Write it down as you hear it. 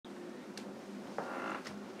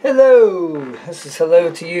Hello, this is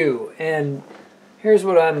hello to you, and here's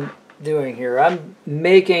what I'm doing here. I'm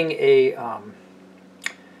making a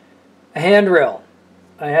handrail.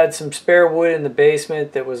 I had some spare wood in the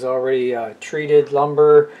basement that was already treated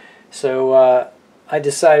lumber, so I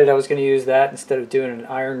decided I was going to use that instead of doing an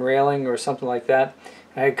iron railing or something like that.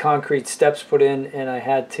 I had concrete steps put in, and I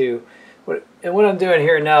had to. What I'm doing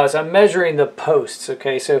here now is I'm measuring the posts.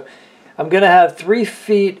 Okay, so I'm going to have 3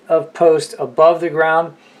 feet of post above the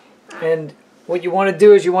ground. And what you want to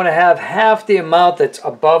do is you want to have half the amount that's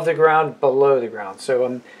above the ground below the ground.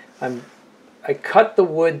 So I cut the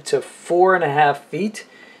wood to 4.5 feet,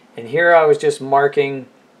 and here I was just marking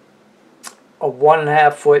a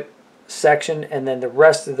 1.5 foot section, and then the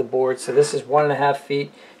rest of the board. So this is 1.5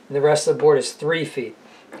 feet, and the rest of the board is 3 feet.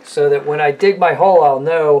 So that when I dig my hole, I'll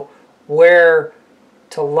know where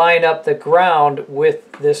to line up the ground with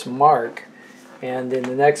this mark. And in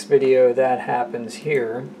the next video, that happens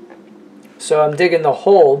here. So I'm digging the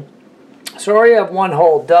hole. So I already have one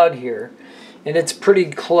hole dug here, and it's pretty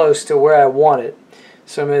close to where I want it.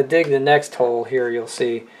 So I'm going to dig the next hole here. You'll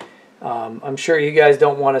see. I'm sure you guys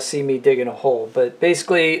don't want to see me digging a hole, but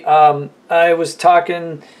basically I was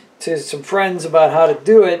talking to some friends about how to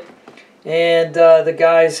do it, and the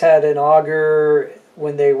guys had an auger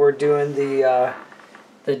when they were doing the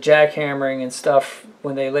jackhammering and stuff.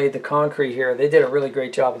 When they laid the concrete here, they did a really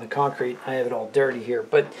great job on the concrete. I have it all dirty here,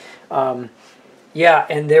 but yeah,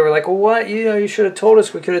 and they were like, well, what, you should have told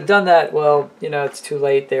us, we could have done that. Well, it's too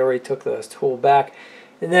late. They already took the tool back.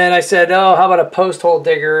 And then I said, oh, how about a post hole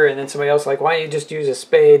digger? And then somebody else like, why don't you just use a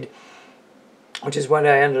spade? Which is what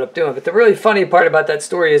I ended up doing. But the really funny part about that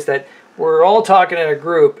story is that we're all talking in a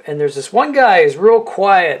group, and there's this one guy who's real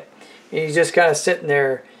quiet, and he's just kind of sitting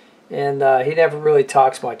there, and he never really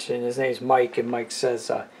talks much, and his name's Mike, and Mike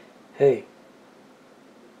says, hey,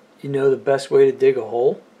 you know the best way to dig a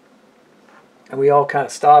hole? And we all kind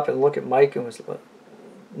of stop and look at Mike and was like,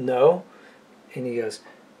 no. And he goes,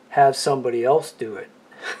 have somebody else do it.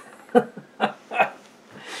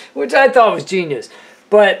 Which I thought was genius.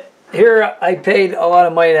 But here I paid a lot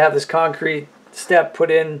of money to have this concrete step put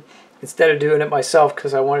in instead of doing it myself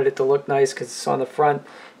because I wanted it to look nice because it's on the front.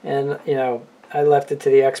 And, I left it to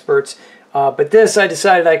the experts. But this I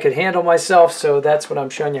decided I could handle myself, so that's what I'm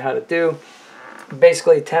showing you how to do.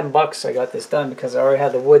 Basically $10 I got this done because I already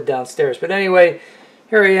had the wood downstairs. But anyway,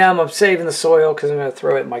 here I am. I'm saving the soil because I'm going to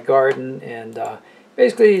throw it in my garden. And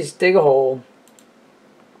basically just dig a hole.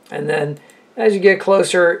 And then as you get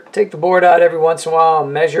closer, take the board out every once in a while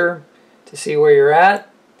and measure to see where you're at.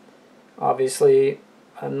 Obviously,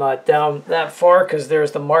 I'm not down that far because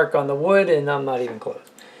there's the mark on the wood and I'm not even close.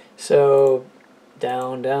 So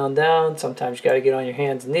down, down, down. Sometimes you got to get on your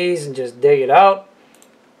hands and knees and just dig it out.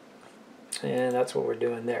 And that's what we're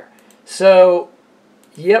doing there. So,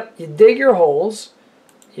 yep, you dig your holes.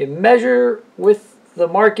 You measure with the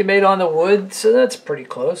mark you made on the wood. So that's pretty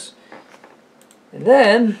close. And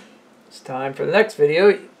then it's time for the next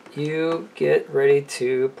video. You get ready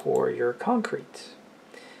to pour your concrete.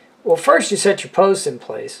 Well, first you set your posts in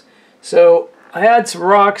place. So I had some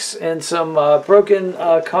rocks and some broken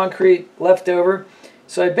concrete left over.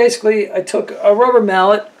 So I took a rubber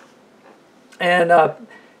mallet and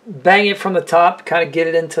bang it from the top, kind of get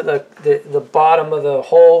it into the bottom of the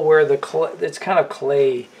hole where it's kind of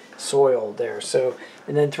clay soil there. So,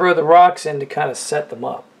 and then throw the rocks in to kind of set them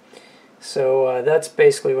up. So that's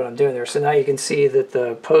basically what I'm doing there. So now you can see that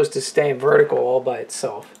the post is staying vertical all by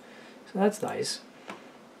itself. So that's nice.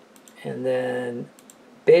 And then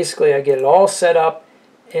basically I get it all set up.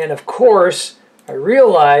 And of course, I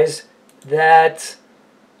realize that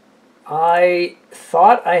I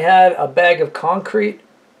thought I had a bag of concrete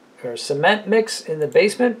or cement mix in the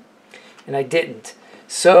basement, and I didn't.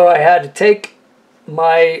 So I had to take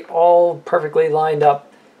my all perfectly lined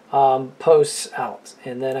up posts out,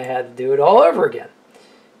 and then I had to do it all over again.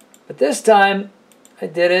 But this time I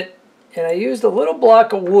did it, and I used a little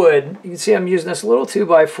block of wood. You can see I'm using this little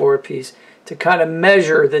 2x4 piece to kind of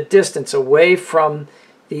measure the distance away from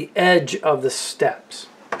the edge of the steps.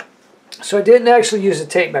 So I didn't actually use a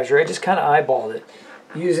tape measure. I just kind of eyeballed it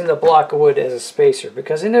using the block of wood as a spacer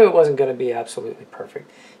because I knew it wasn't going to be absolutely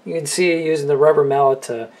perfect. You can see using the rubber mallet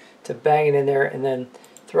to bang it in there, and then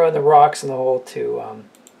throwing the rocks in the hole to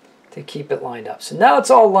keep it lined up. So now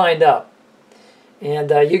it's all lined up,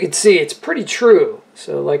 and you can see it's pretty true.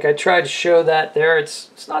 So like I tried to show that there,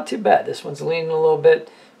 it's not too bad. This one's leaning a little bit,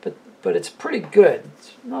 but it's pretty good.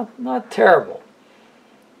 It's not terrible.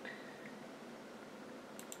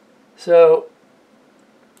 So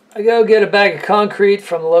I go get a bag of concrete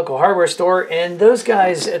from the local hardware store, and those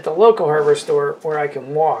guys at the local hardware store where I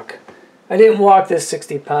can walk, I didn't walk this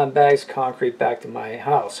 60-pound bags of concrete back to my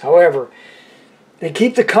house. However, they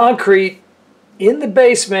keep the concrete in the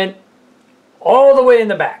basement all the way in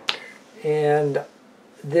the back. And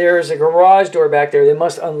there's a garage door back there. They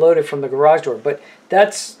must unload it from the garage door. But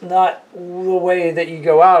that's not the way that you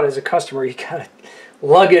go out as a customer. You gotta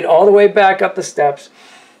lug it all the way back up the steps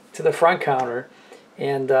to the front counter.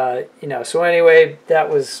 And, you know, so anyway, that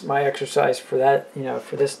was my exercise for that, you know,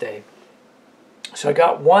 for this day. So I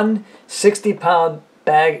got one 60-pound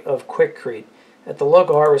bag of Quikrete at the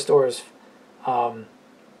local hardware store. Is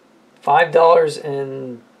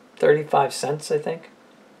 $5.35, I think.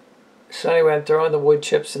 So anyway, I'm throwing the wood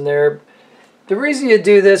chips in there. The reason you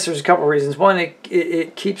do this, there's a couple of reasons. One,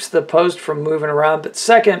 it keeps the post from moving around. But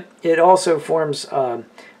second, it also forms a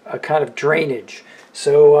kind of drainage.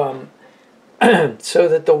 So so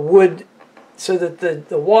that the wood, so that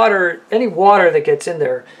the water, any water that gets in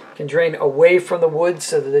there can drain away from the wood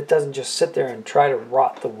so that it doesn't just sit there and try to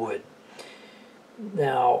rot the wood.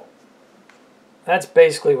 Now, that's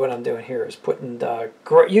basically what I'm doing here, is putting,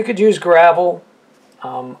 you could use gravel.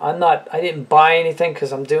 I didn't buy anything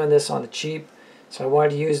because I'm doing this on the cheap. So I wanted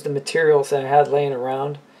to use the materials that I had laying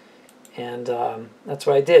around. And that's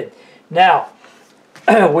what I did. Now,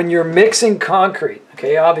 when you're mixing concrete,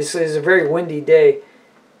 okay, obviously it's a very windy day.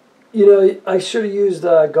 You know, I should have used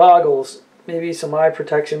goggles, maybe some eye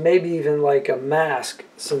protection, maybe even like a mask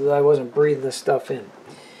so that I wasn't breathing this stuff in.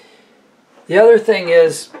 The other thing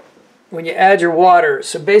is when you add your water,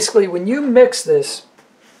 so basically when you mix this,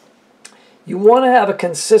 you want to have a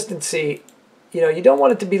consistency. You know, you don't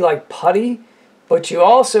want it to be like putty, but you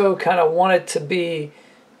also kind of want it to be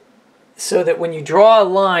so that when you draw a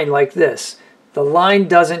line like this, the line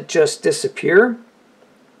doesn't just disappear.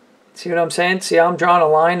 See what I'm saying? See how I'm drawing a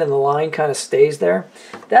line and the line kind of stays there?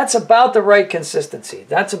 That's about the right consistency.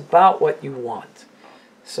 That's about what you want.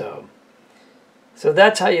 So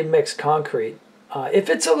that's how you mix concrete. If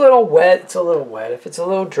it's a little wet, it's a little wet. If it's a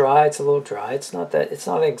little dry, it's a little dry. It's not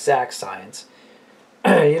an exact science.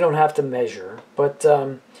 You don't have to measure. But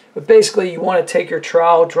basically you want to take your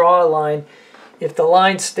trowel, draw a line. If the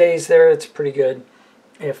line stays there, it's pretty good.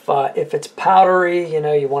 If it's powdery, you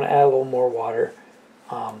know, you want to add a little more water.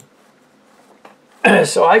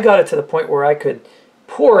 So I got it to the point where I could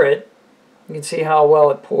pour it. You can see how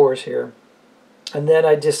well it pours here. And then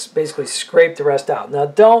I just basically scrape the rest out. Now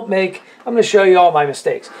I'm going to show you all my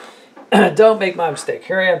mistakes. Don't make my mistake.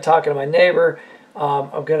 Here I am talking to my neighbor.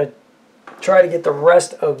 I'm going to try to get the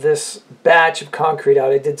rest of this batch of concrete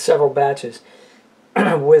out. I did several batches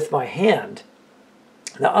with my hand.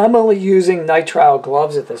 Now I'm only using nitrile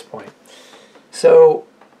gloves at this point. So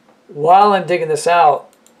while I'm digging this out,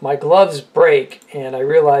 my gloves break and I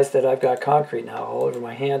realize that I've got concrete now all over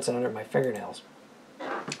my hands and under my fingernails.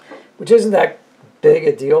 Which isn't that big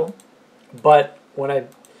a deal, but when I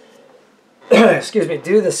excuse me,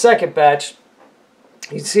 do the second batch,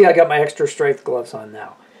 you can see I got my extra strength gloves on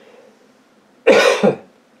now.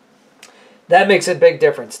 That makes a big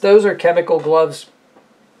difference. Those are chemical gloves.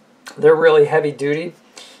 They're really heavy duty,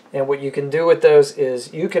 and what you can do with those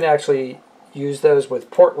is you can actually use those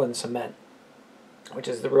with Portland cement, which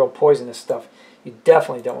is the real poisonous stuff. You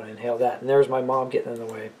definitely don't want to inhale that. And there's my mom getting in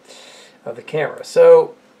the way of the camera.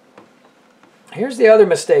 So here's the other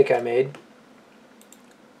mistake I made.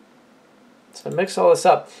 So mix all this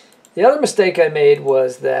up. The other mistake I made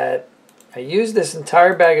was that I used this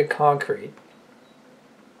entire bag of concrete.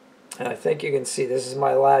 And I think you can see this is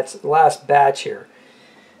my last batch here.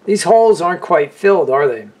 These holes aren't quite filled, are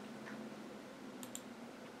they?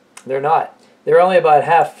 They're not. They're only about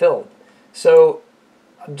half filled. So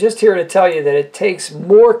I'm just here to tell you that it takes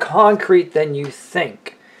more concrete than you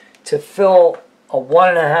think to fill a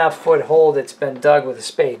 1.5 foot hole that's been dug with a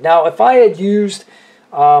spade. Now, if I had used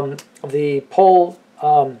the pole,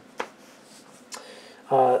 the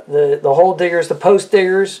hole diggers, the post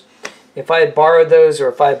diggers, if I had borrowed those, or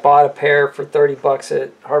if I had bought a pair for 30 bucks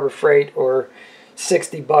at Harbor Freight or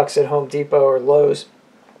 60 bucks at Home Depot or Lowe's,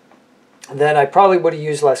 then I probably would have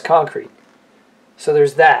used less concrete. So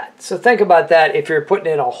there's that. So think about that. If you're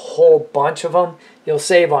putting in a whole bunch of them, you'll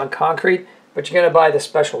save on concrete, but you're going to buy the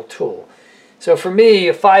special tool. So for me,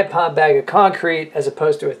 a 5-pound bag of concrete as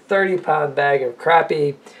opposed to a 30-pound bag of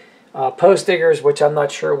crappy post diggers, which I'm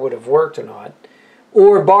not sure would have worked or not,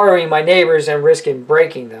 or borrowing my neighbor's and risking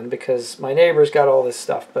breaking them, because my neighbor's got all this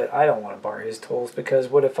stuff, but I don't want to borrow his tools because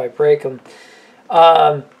what if I break them?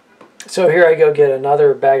 So here I go get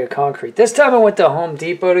another bag of concrete. This time I went to Home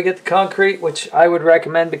Depot to get the concrete, which I would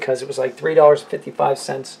recommend because it was like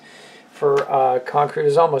 $3.55 for concrete. It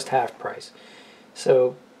was almost half price.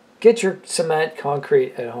 So get your cement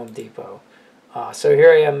concrete at Home Depot. So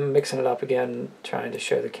here I am mixing it up again, trying to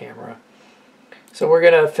show the camera. So we're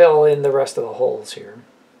going to fill in the rest of the holes here.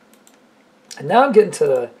 And now I'm getting to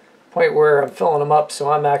the point where I'm filling them up,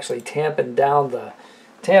 so I'm actually tamping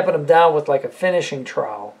them down with like a finishing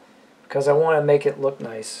trowel, because I want to make it look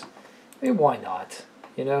nice. I mean, why not?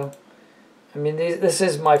 You know, I mean, these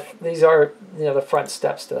are the front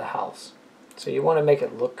steps to the house, so you want to make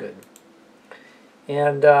it look good.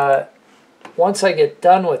 And once I get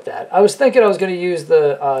done with that, I was thinking I was going to use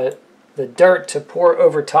the dirt to pour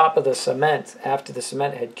over top of the cement after the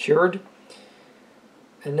cement had cured.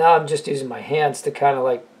 And now I'm just using my hands to kind of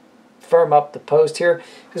like firm up the post here.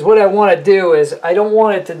 Because what I want to do is, I don't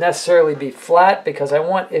want it to necessarily be flat, because I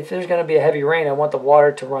want, if there's going to be a heavy rain, I want the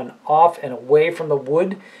water to run off and away from the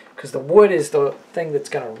wood, because the wood is the thing that's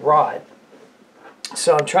going to rot.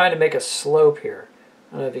 So I'm trying to make a slope here.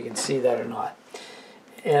 I don't know if you can see that or not.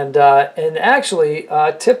 And actually,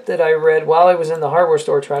 a tip that I read while I was in the hardware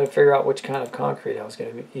store trying to figure out which kind of concrete I was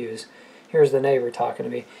going to use. Here's the neighbor talking to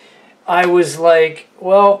me. I was like,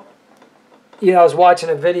 well, you know, I was watching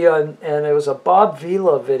a video, and it was a Bob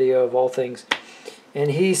Vila video of all things.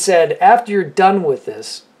 And he said, after you're done with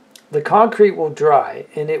this, the concrete will dry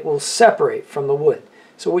and it will separate from the wood.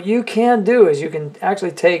 So what you can do is you can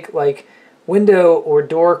actually take like window or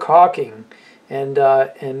door caulking and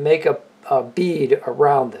make a bead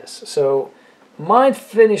around this. So mine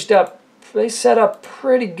finished up, they set up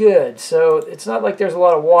pretty good. So it's not like there's a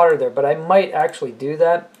lot of water there, but I might actually do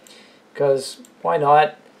that, because why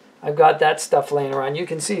not? I've got that stuff laying around. You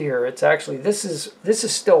can see here, it's actually, this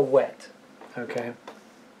is still wet. Okay.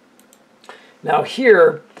 Now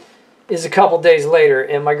here is a couple days later,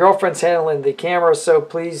 and my girlfriend's handling the camera, so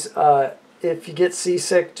please, if you get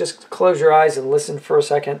seasick, just close your eyes and listen for a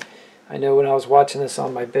second. I know when I was watching this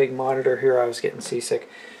on my big monitor here, I was getting seasick.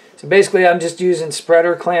 So basically, I'm just using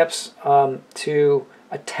spreader clamps to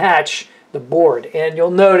attach the board. And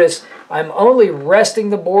you'll notice I'm only resting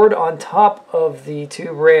the board on top of the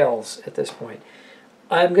two rails at this point.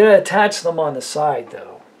 I'm going to attach them on the side,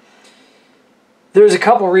 though. There's a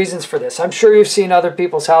couple reasons for this. I'm sure you've seen other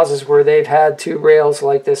people's houses where they've had two rails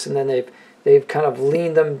like this, and then they've kind of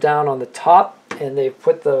leaned them down on the top, and they've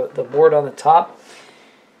put the board on the top.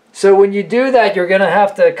 So when you do that, you're going to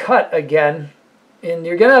have to cut again, and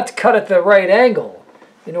you're going to have to cut at the right angle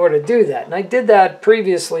in order to do that. And I did that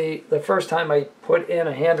previously the first time I put in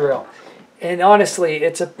a handrail. And honestly,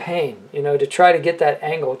 it's a pain, you know, to try to get that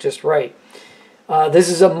angle just right. This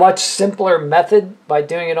is a much simpler method by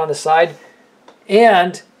doing it on the side.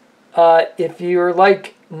 And if you're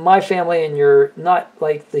like my family and you're not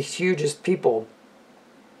like the hugest people,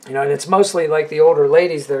 you know, and it's mostly like the older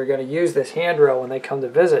ladies that are going to use this handrail when they come to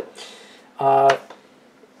visit,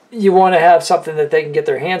 you want to have something that they can get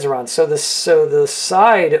their hands around. So the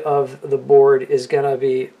side of the board is going to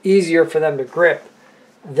be easier for them to grip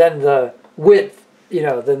than the width, you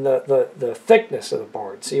know, than the thickness of the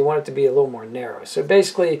board. So you want it to be a little more narrow. So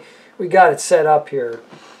basically, we got it set up here,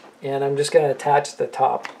 and I'm just going to attach the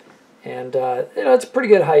top. And, you know, it's a pretty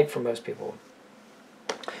good height for most people.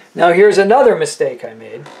 Now, here's another mistake I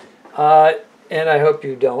made, and I hope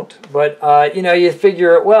you don't. But, you know, you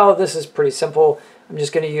figure, well, this is pretty simple. I'm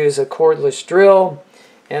just going to use a cordless drill,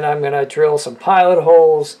 and I'm going to drill some pilot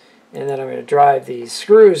holes, and then I'm going to drive these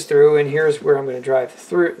screws through, and here's where I'm going to drive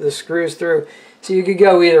the screws through. So you could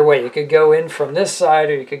go either way. You could go in from this side,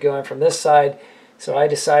 or you could go in from this side. So I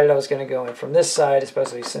decided I was going to go in from this side,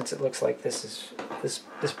 especially since it looks like this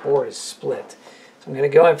board is split. So I'm going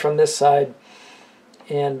to go in from this side,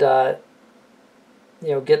 and you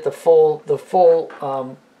know, get the full.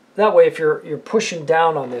 That way, if you're pushing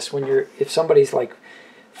down on this, if somebody's like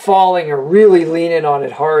falling or really leaning on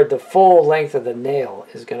it hard, the full length of the nail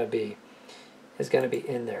is going to be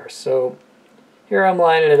in there. So here I'm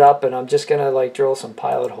lining it up, and I'm just going to like drill some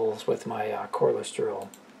pilot holes with my cordless drill.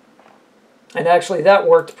 And actually, that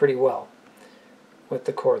worked pretty well with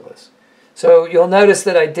the cordless. So you'll notice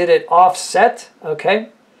that I did it offset. Okay,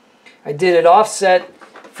 I did it offset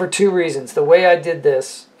for two reasons. The way I did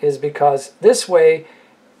this is because this way,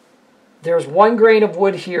 there's one grain of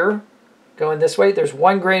wood here going this way. There's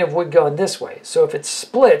one grain of wood going this way. So if it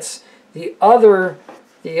splits, the other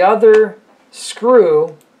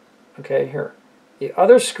screw, okay, here, the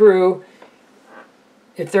other screw,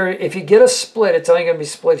 if you get a split, it's only going to be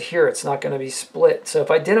split here. It's not going to be split. So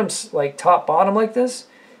if I did them like top bottom like this,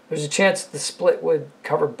 there's a chance the split would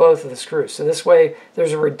cover both of the screws. So this way,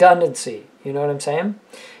 there's a redundancy. You know what I'm saying?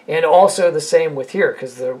 And also the same with here,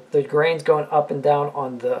 because the grain's going up and down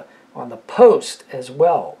on the post as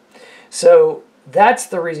well. So that's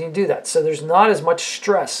the reason you do that. So there's not as much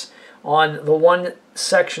stress on the one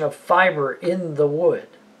section of fiber in the wood,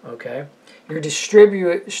 okay? You're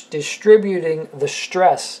distributing the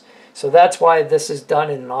stress. So that's why this is done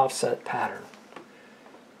in an offset pattern.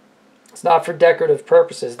 It's not for decorative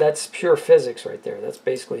purposes. That's pure physics right there. That's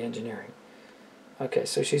basically engineering. Okay,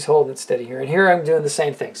 so she's holding it steady here. And here I'm doing the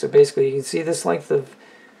same thing. So basically you can see this length of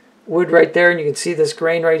wood right there, and you can see this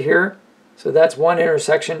grain right here. So that's one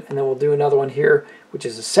intersection, and then we'll do another one here, which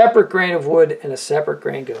is a separate grain of wood and a separate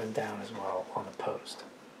grain going down as well on the post.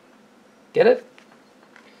 Get it?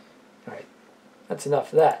 All right, that's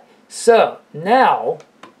enough of that. So now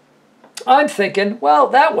I'm thinking, well,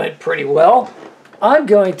 that went pretty well. I'm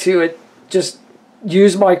going to just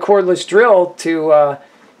use my cordless drill to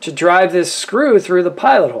drive this screw through the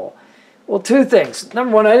pilot hole. Well, two things.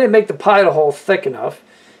 Number one, I didn't make the pilot hole thick enough.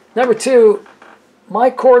 Number two, my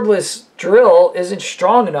cordless drill isn't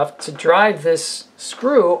strong enough to drive this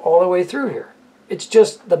screw all the way through here. It's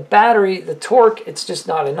just the battery, the torque, it's just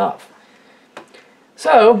not enough.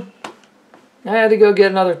 So I had to go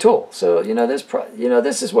get another tool. So,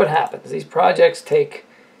 this is what happens. These projects take,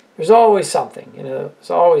 there's always something, there's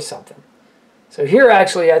always something. So here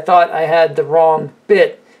actually I thought I had the wrong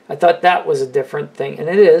bit. I thought that was a different thing, and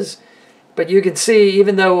it is. But you can see,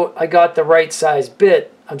 even though I got the right size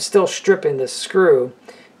bit, I'm still stripping this screw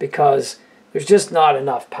because there's just not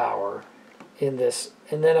enough power in this.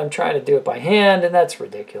 And then I'm trying to do it by hand, and that's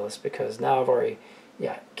ridiculous because now I've already,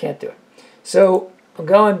 can't do it. So I'm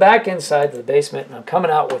going back inside the basement, and I'm coming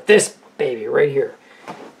out with this baby right here.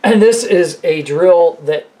 And this is a drill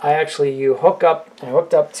that you hook up. I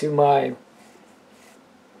hooked up to my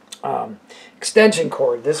extension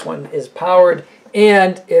cord. This one is powered,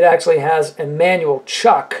 and it actually has a manual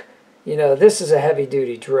chuck. This is a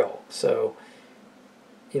heavy-duty drill. So,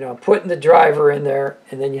 I'm putting the driver in there,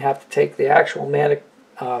 and then you have to take the actual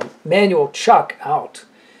manual chuck out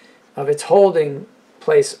of its holding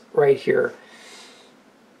place right here.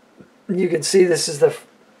 You can see this is the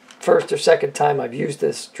first or second time I've used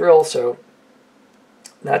this drill, so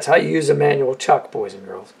that's how you use a manual chuck, boys and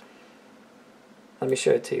girls. Let me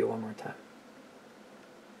show it to you one more time.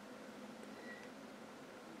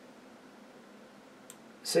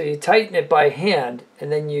 So you tighten it by hand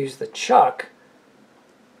and then use the chuck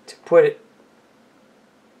to put it,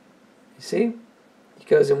 you see? It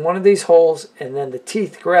goes in one of these holes, and then the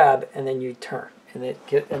teeth grab, and then you turn. And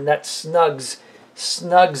that snugs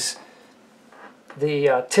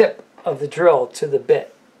the tip of the drill to the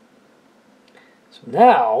bit. So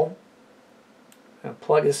now I'm going to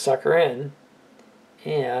plug this sucker in,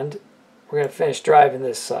 and we're going to finish driving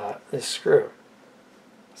this this screw.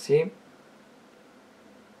 See?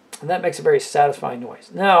 And that makes a very satisfying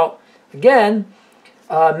noise. Now, again,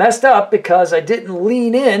 messed up because I didn't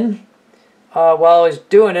lean in while I was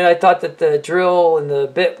doing it. I thought that the drill and the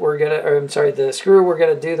bit were the screw were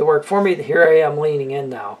gonna do the work for me. Here I am leaning in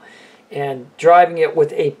now and driving it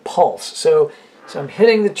with a pulse. So I'm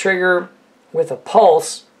hitting the trigger with a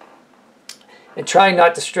pulse and trying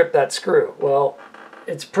not to strip that screw. Well,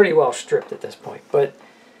 it's pretty well stripped at this point, but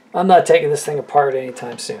I'm not taking this thing apart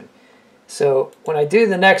anytime soon. So when I do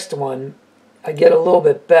the next one, I get a little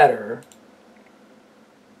bit better.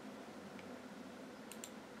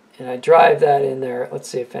 And I drive that in there. Let's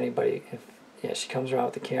see if anybody, she comes around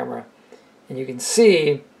with the camera. And you can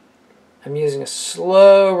see I'm using a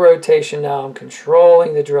slow rotation now. I'm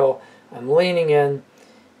controlling the drill. I'm leaning in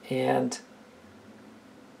and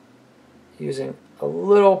using a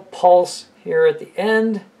little pulse here at the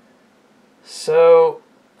end so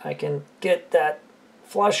I can get that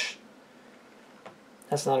flush.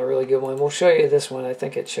 That's not a really good one. We'll show you this one. I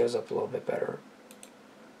think it shows up a little bit better.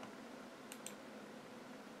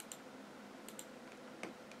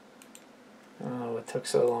 Oh, it took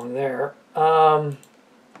so long there. All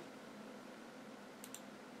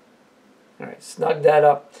right, snug that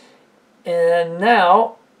up. And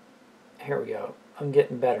now, here we go. I'm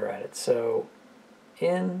getting better at it. So,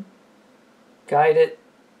 in, guide it,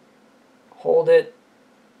 hold it,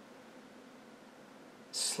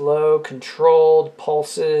 slow, controlled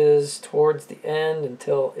pulses towards the end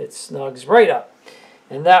until it snugs right up.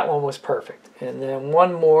 And that one was perfect. And then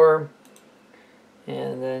one more,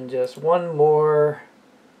 and then just one more.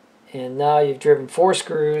 And now you've driven 4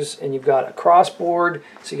 screws, and you've got a crossboard.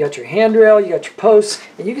 So you got your handrail, you got your posts,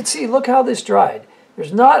 and you can see, look how this dried.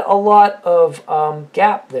 There's not a lot of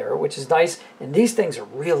gap there, which is nice, and these things are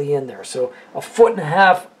really in there. So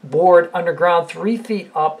 1.5 foot board underground, 3 feet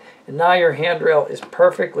up, and now your handrail is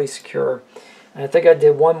perfectly secure. And I think I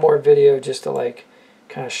did one more video just to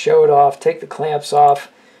kind of show it off, take the clamps off.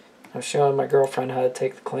 I was showing my girlfriend how to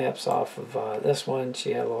take the clamps off of this one.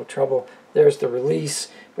 She had a little trouble. There's the release,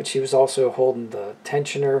 but she was also holding the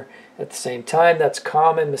tensioner at the same time. That's a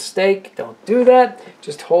common mistake. Don't do that.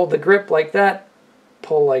 Just hold the grip like that,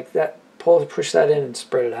 pull like that, push that in and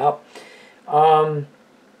spread it out.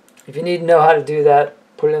 If you need to know how to do that,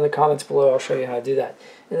 put it in the comments below. I'll show you how to do that.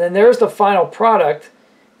 And then there's the final product,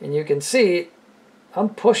 and you can see I'm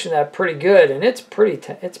pushing that pretty good, and it's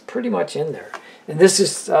pretty much in there. And this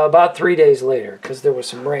is about 3 days later because there was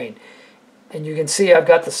some rain. And you can see I've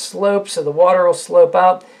got the slope, so the water will slope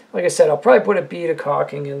out. Like I said, I'll probably put a bead of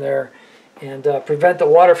caulking in there and prevent the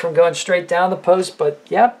water from going straight down the post. But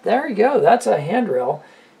yep, there you go. That's a handrail.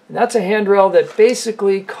 And that's a handrail that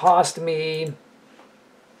basically cost me,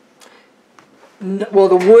 well,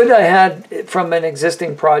 the wood I had from an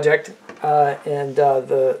existing project, and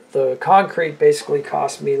the concrete basically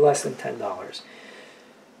cost me less than $10.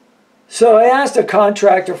 So I asked a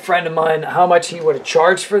contractor friend of mine how much he would have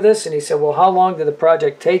charged for this, and he said, well, how long did the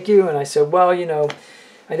project take you? And I said, well, you know,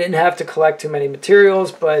 I didn't have to collect too many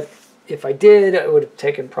materials, but if I did, it would have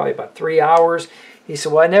taken probably about 3 hours. He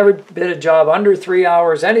said, well, I never did a job under 3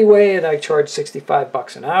 hours anyway, and I charged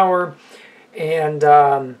 $65 an hour, and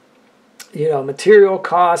you know, material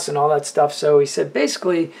costs and all that stuff. So he said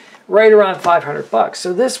basically right around $500.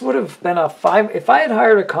 So this would have been if I had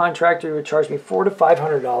hired a contractor, he would charge me $400 to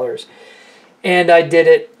 $500, and I did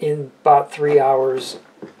it in about 3 hours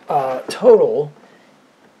total,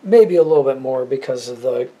 maybe a little bit more because of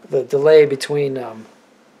the delay between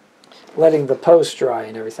letting the post dry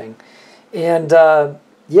and everything. And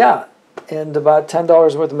yeah, and about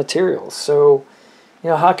 $10 worth of materials. So, you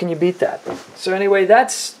know, how can you beat that? So anyway,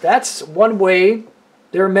 that's one way.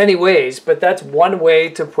 There are many ways, but that's one way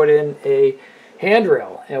to put in a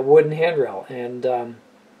handrail, a wooden handrail, and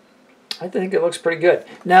I think it looks pretty good.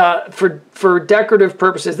 Now, for decorative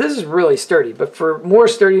purposes, this is really sturdy, but for more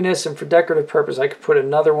sturdiness and for decorative purpose, I could put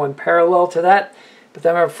another one parallel to that, but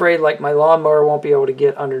then I'm afraid like my lawnmower won't be able to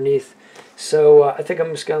get underneath. So I think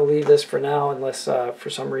I'm just going to leave this for now, unless for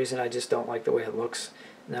some reason I just don't like the way it looks.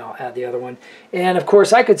 Now I'll add the other one. And of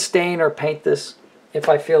course I could stain or paint this if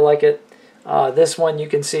I feel like it. This one you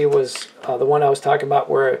can see was the one I was talking about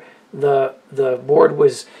where the board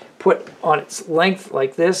was put on its length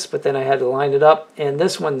like this, but then I had to line it up. And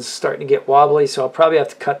this one's starting to get wobbly, so I'll probably have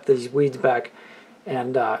to cut these weeds back.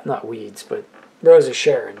 And not weeds, but Rose of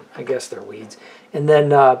Sharon. I guess they're weeds. And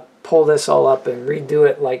then pull this all up and redo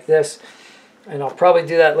it like this. And I'll probably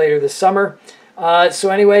do that later this summer. So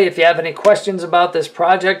anyway, if you have any questions about this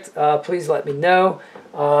project, please let me know.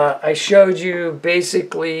 I showed you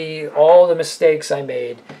basically all the mistakes I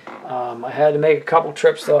made. I had to make a couple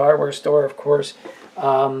trips to the hardware store, of course.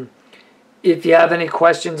 If you have any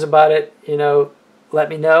questions about it, you know, let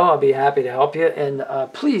me know. I'll be happy to help you. And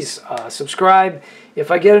please subscribe.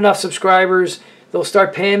 If I get enough subscribers, they'll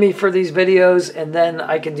start paying me for these videos, and then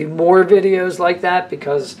I can do more videos like that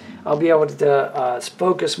because I'll be able to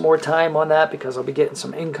focus more time on that because I'll be getting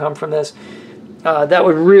some income from this. That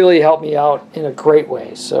would really help me out in a great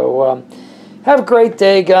way. So have a great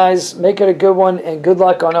day, guys. Make it a good one, and good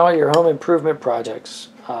luck on all your home improvement projects.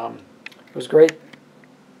 It was great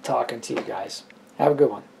talking to you guys. Have a good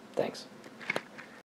one. Thanks.